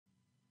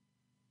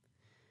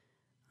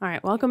All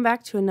right, welcome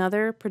back to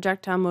another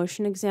projectile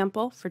motion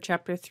example for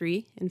Chapter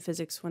 3 in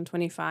Physics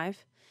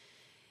 125.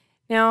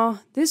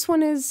 Now, this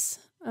one is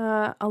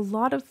a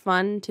lot of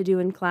fun to do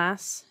in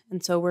class,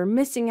 and so we're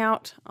missing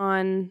out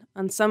on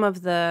some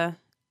of the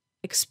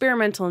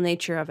experimental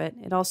nature of it.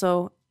 It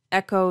also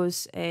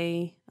echoes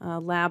a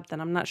lab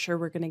that I'm not sure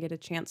we're going to get a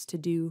chance to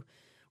do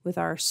with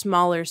our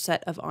smaller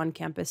set of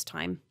on-campus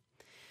time.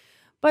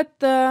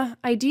 But the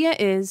idea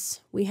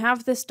is we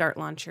have this dart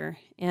launcher,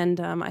 and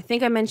I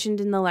think I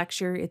mentioned in the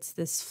lecture it's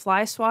this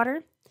fly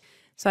swatter.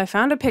 So I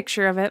found a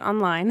picture of it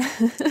online.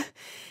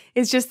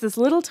 It's just this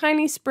little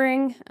tiny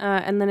spring,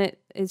 and then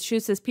it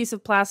shoots this piece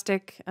of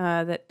plastic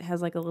that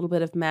has like a little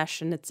bit of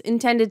mesh, and it's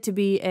intended to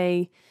be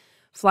a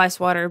fly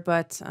swatter,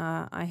 but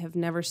I have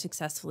never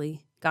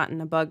successfully gotten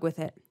a bug with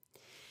it.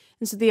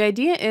 And so the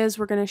idea is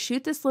we're going to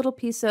shoot this little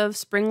piece of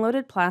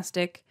spring-loaded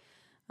plastic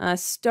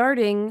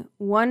starting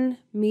 1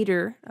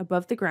 meter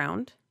above the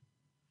ground.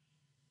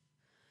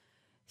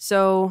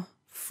 So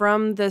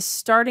from the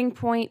starting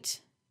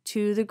point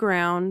to the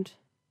ground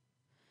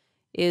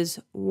is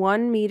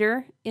 1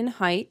 meter in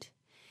height,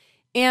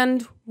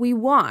 and we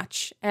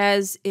watch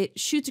as it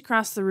shoots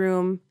across the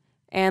room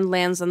and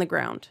lands on the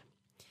ground.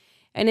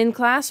 And in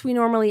class, we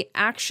normally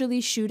actually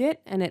shoot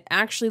it, and it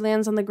actually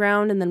lands on the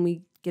ground, and then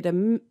we get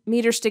a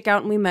meter stick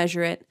out and we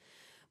measure it.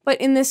 But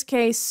in this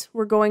case,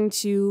 we're going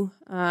to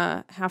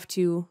have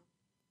to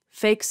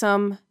fake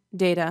some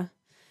data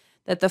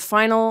that the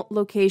final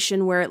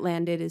location where it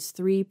landed is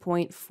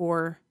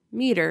 3.4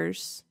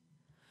 meters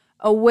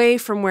away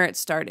from where it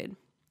started,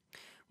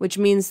 which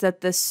means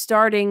that the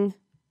starting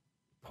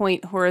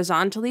point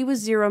horizontally was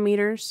 0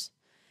 meters,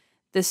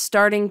 the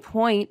starting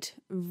point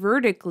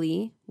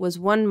vertically was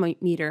 1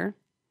 meter,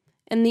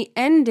 and the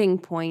ending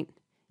point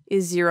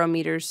is 0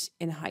 meters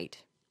in height.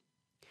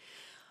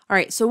 All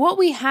right, so what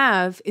we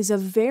have is a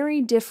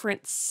very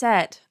different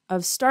set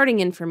of starting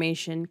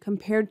information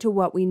compared to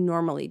what we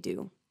normally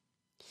do.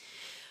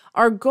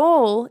 Our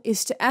goal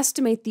is to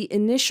estimate the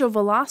initial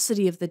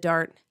velocity of the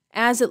dart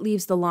as it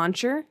leaves the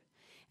launcher.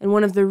 And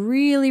one of the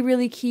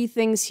really key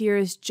things here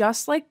is,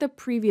 just like the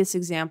previous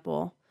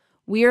example,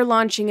 we are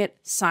launching it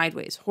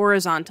sideways,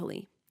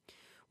 horizontally,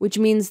 which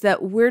means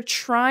that we're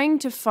trying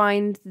to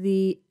find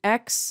the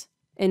x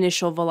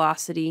initial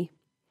velocity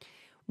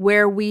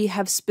where we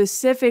have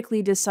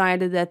specifically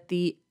decided that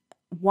the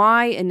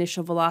y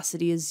initial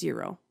velocity is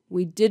 0.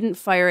 We didn't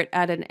fire it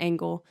at an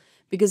angle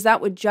because that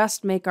would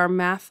just make our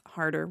math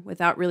harder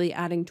without really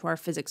adding to our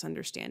physics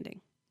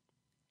understanding.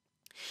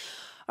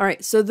 All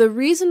right, so the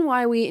reason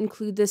why we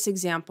include this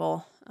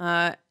example,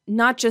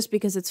 not just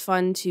because it's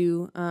fun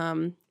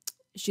to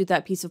shoot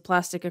that piece of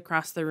plastic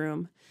across the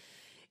room,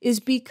 is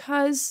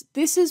because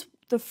this is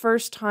the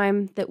first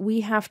time that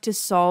we have to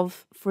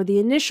solve for the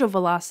initial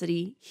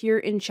velocity here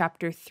in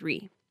Chapter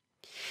 3.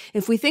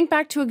 If we think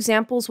back to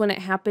examples when it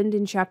happened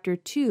in Chapter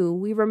 2,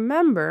 we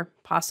remember,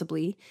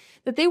 possibly,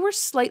 that they were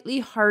slightly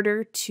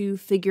harder to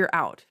figure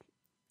out.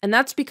 And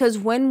that's because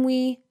when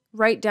we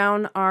write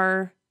down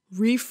our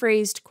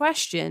rephrased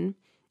question,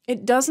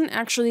 it doesn't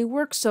actually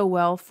work so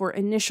well for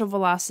initial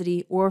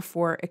velocity or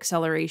for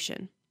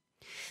acceleration.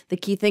 The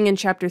key thing in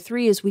Chapter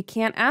 3 is we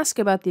can't ask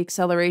about the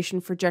acceleration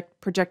for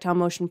projectile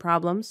motion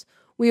problems.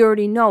 We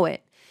already know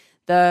it.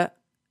 The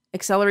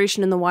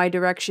acceleration in the y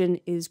direction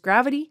is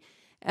gravity,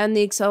 and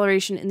the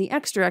acceleration in the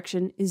x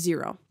direction is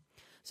 0.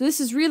 So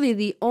this is really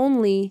the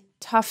only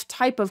tough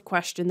type of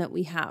question that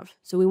we have.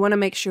 So we want to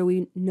make sure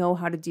we know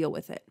how to deal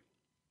with it.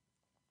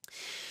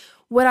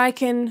 What I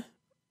can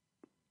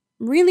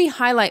really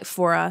highlight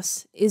for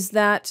us is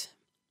that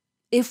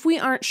if we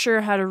aren't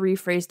sure how to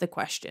rephrase the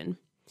question,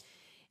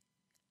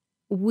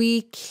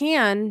 we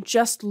can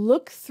just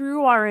look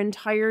through our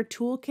entire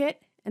toolkit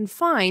and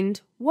find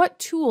what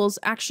tools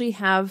actually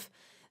have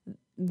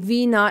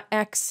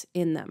v0x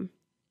in them.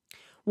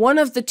 One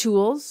of the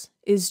tools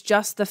is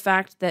just the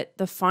fact that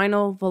the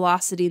final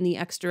velocity in the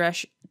x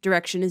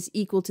direction is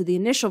equal to the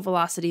initial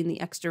velocity in the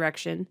x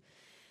direction.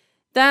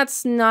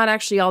 That's not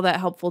actually all that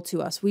helpful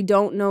to us. We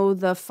don't know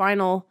the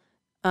final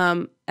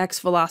x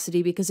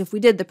velocity because if we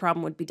did, the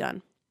problem would be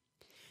done.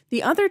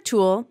 The other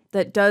tool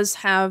that does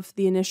have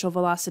the initial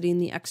velocity in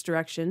the x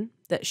direction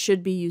that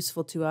should be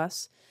useful to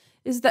us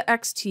is the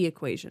xt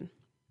equation.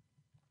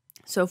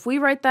 So if we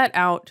write that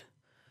out,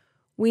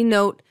 we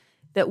note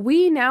that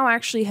we now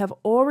actually have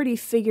already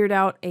figured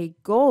out a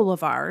goal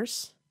of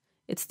ours.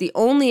 It's the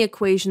only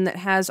equation that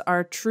has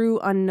our true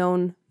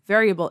unknown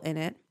variable in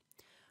it.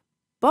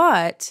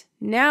 But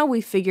now we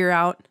figure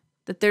out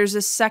that there's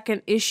a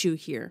second issue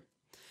here.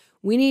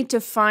 We need to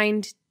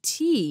find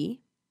t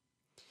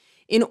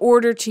in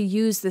order to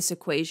use this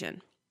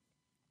equation.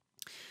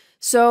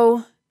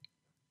 So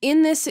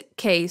in this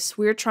case,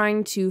 we're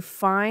trying to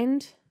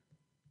find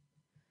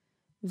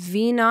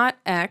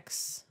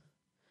v0x,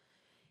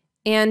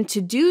 and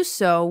to do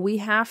so, we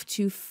have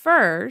to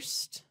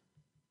first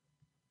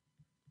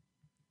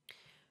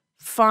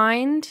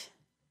find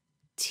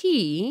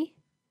t,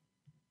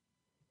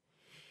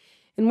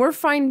 and we're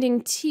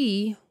finding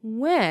t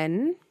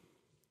when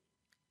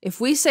If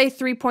we say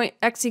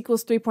x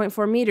equals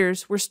 3.4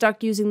 meters, we're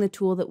stuck using the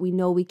tool that we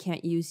know we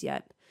can't use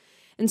yet.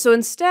 And so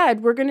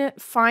instead, we're going to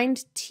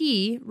find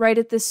t right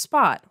at this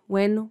spot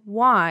when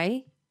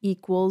y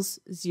equals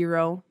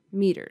 0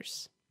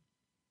 meters.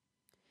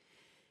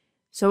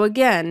 So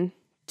again,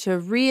 to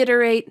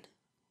reiterate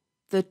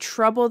the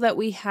trouble that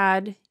we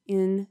had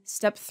in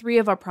step 3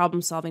 of our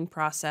problem-solving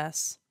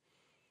process,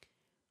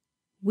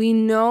 we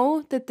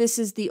know that this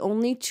is the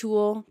only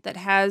tool that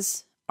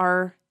has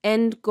our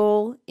end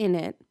goal in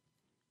it,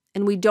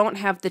 and we don't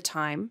have the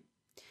time,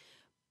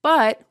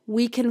 but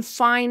we can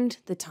find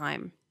the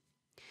time.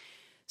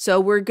 So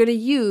we're going to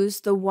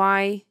use the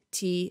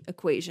YT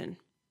equation.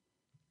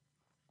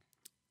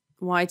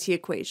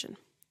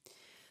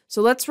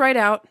 So let's write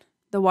out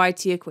the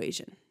YT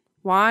equation.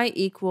 Y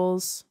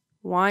equals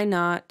Y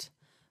naught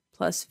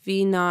plus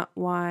V naught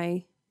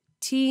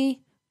YT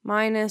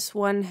minus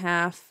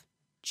 1/2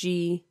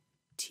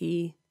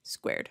 GT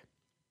squared.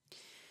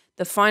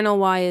 The final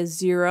y is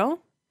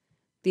 0.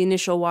 The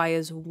initial y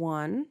is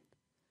 1.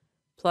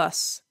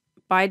 Plus,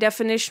 by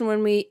definition,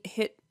 when we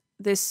hit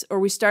this, or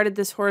we started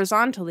this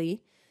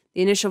horizontally,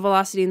 the initial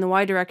velocity in the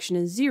y direction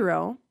is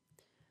 0,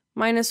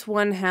 minus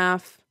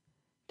 1/2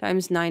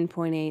 times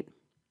 9.8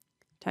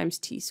 times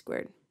t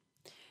squared.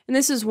 And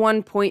this is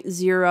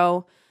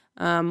 1.0.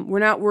 We're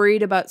not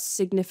worried about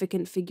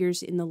significant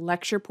figures in the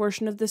lecture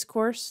portion of this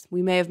course.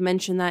 We may have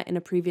mentioned that in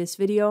a previous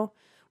video.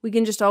 We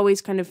can just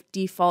always kind of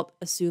default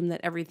assume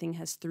that everything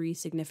has 3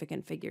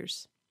 significant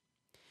figures.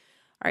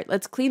 All right,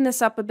 let's clean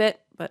this up a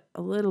bit, but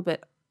a little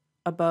bit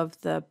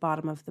above the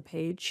bottom of the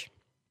page.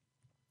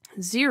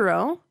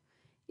 0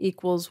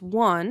 equals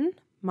 1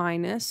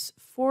 minus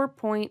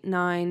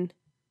 4.9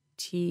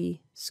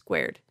 t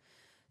squared.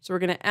 So we're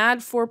going to add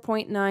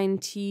 4.9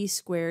 t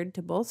squared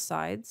to both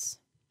sides.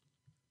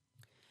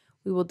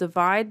 We will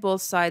divide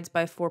both sides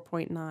by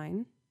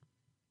 4.9.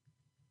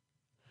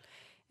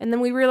 And then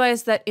we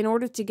realize that in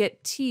order to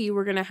get t,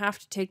 we're going to have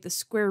to take the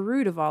square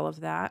root of all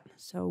of that.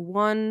 So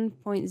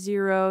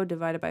 1.0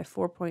 divided by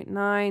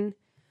 4.9.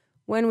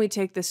 When we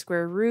take the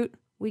square root,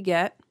 we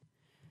get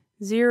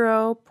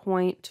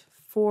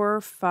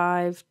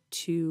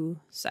 0.452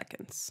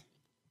 seconds.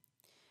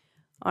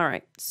 All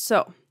right,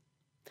 so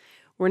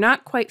we're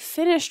not quite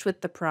finished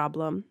with the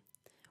problem.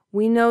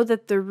 We know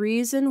that the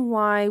reason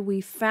why we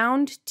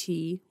found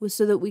t was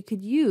so that we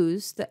could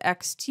use the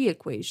xt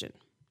equation.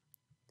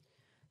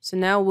 So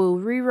now we'll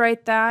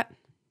rewrite that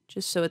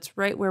just so it's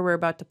right where we're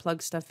about to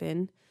plug stuff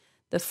in.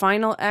 The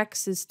final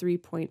x is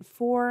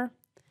 3.4.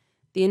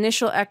 The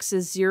initial x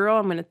is 0.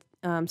 I'm going to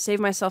save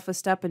myself a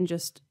step and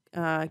just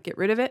get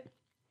rid of it.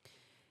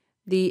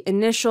 The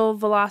initial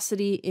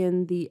velocity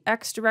in the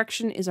x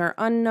direction is our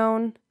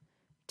unknown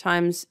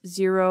times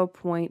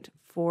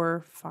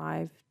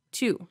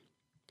 0.452.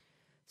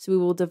 So we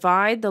will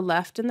divide the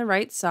left and the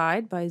right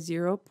side by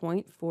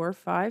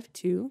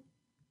 0.452.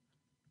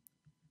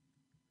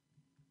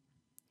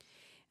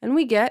 And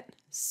we get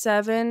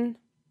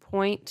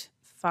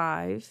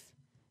 7.5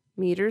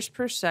 meters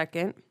per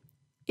second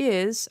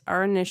is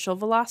our initial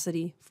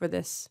velocity for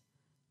this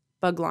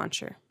bug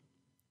launcher.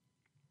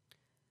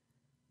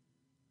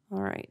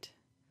 All right.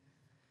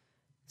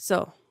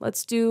 So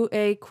let's do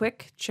a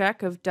quick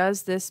check of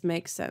does this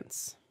make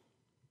sense?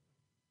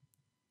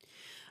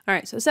 All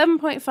right, so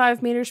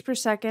 7.5 meters per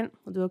second.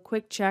 We'll do a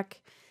quick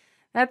check.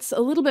 That's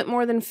a little bit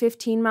more than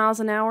 15 miles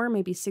an hour,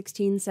 maybe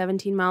 16,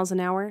 17 miles an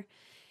hour.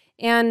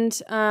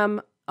 And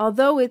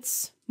although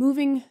it's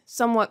moving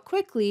somewhat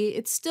quickly,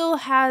 it still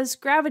has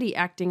gravity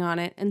acting on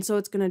it, and so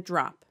it's going to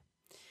drop.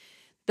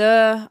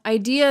 The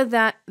idea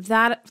that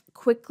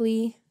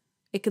quickly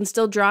it can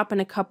still drop in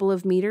a couple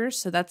of meters,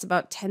 so that's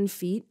about 10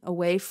 feet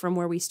away from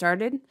where we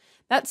started,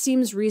 that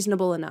seems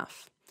reasonable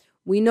enough.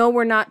 We know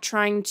we're not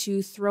trying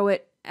to throw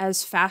it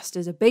as fast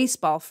as a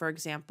baseball, for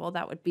example.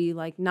 That would be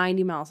like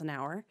 90 miles an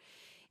hour.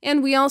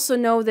 And we also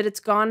know that it's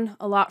gone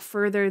a lot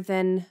further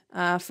than,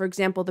 for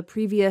example, the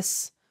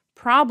previous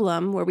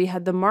problem where we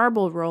had the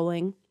marble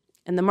rolling,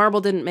 and the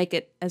marble didn't make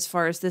it as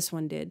far as this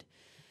one did.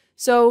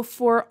 So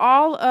for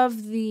all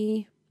of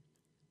the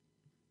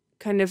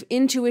kind of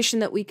intuition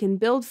that we can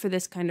build for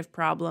this kind of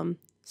problem,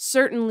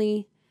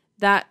 certainly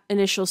that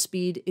initial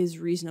speed is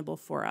reasonable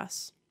for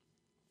us.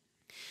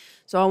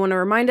 So I want to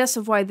remind us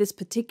of why this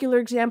particular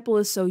example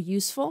is so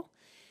useful.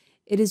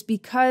 It is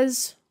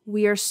because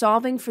we are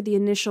solving for the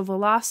initial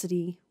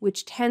velocity,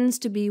 which tends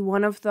to be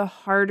one of the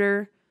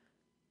harder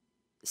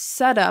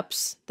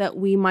setups that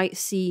we might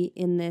see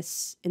in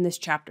this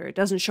chapter. It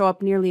doesn't show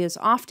up nearly as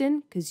often,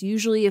 because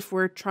usually if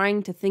we're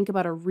trying to think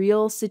about a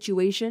real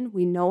situation,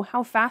 we know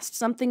how fast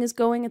something is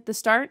going at the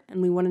start,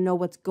 and we want to know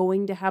what's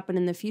going to happen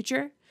in the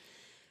future.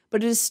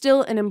 But it is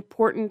still an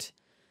important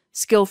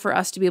skill for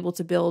us to be able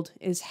to build,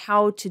 is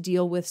how to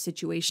deal with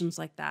situations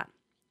like that.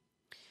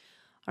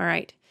 All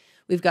right,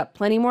 we've got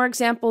plenty more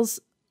examples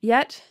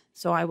yet,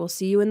 so I will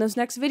see you in those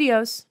next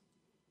videos.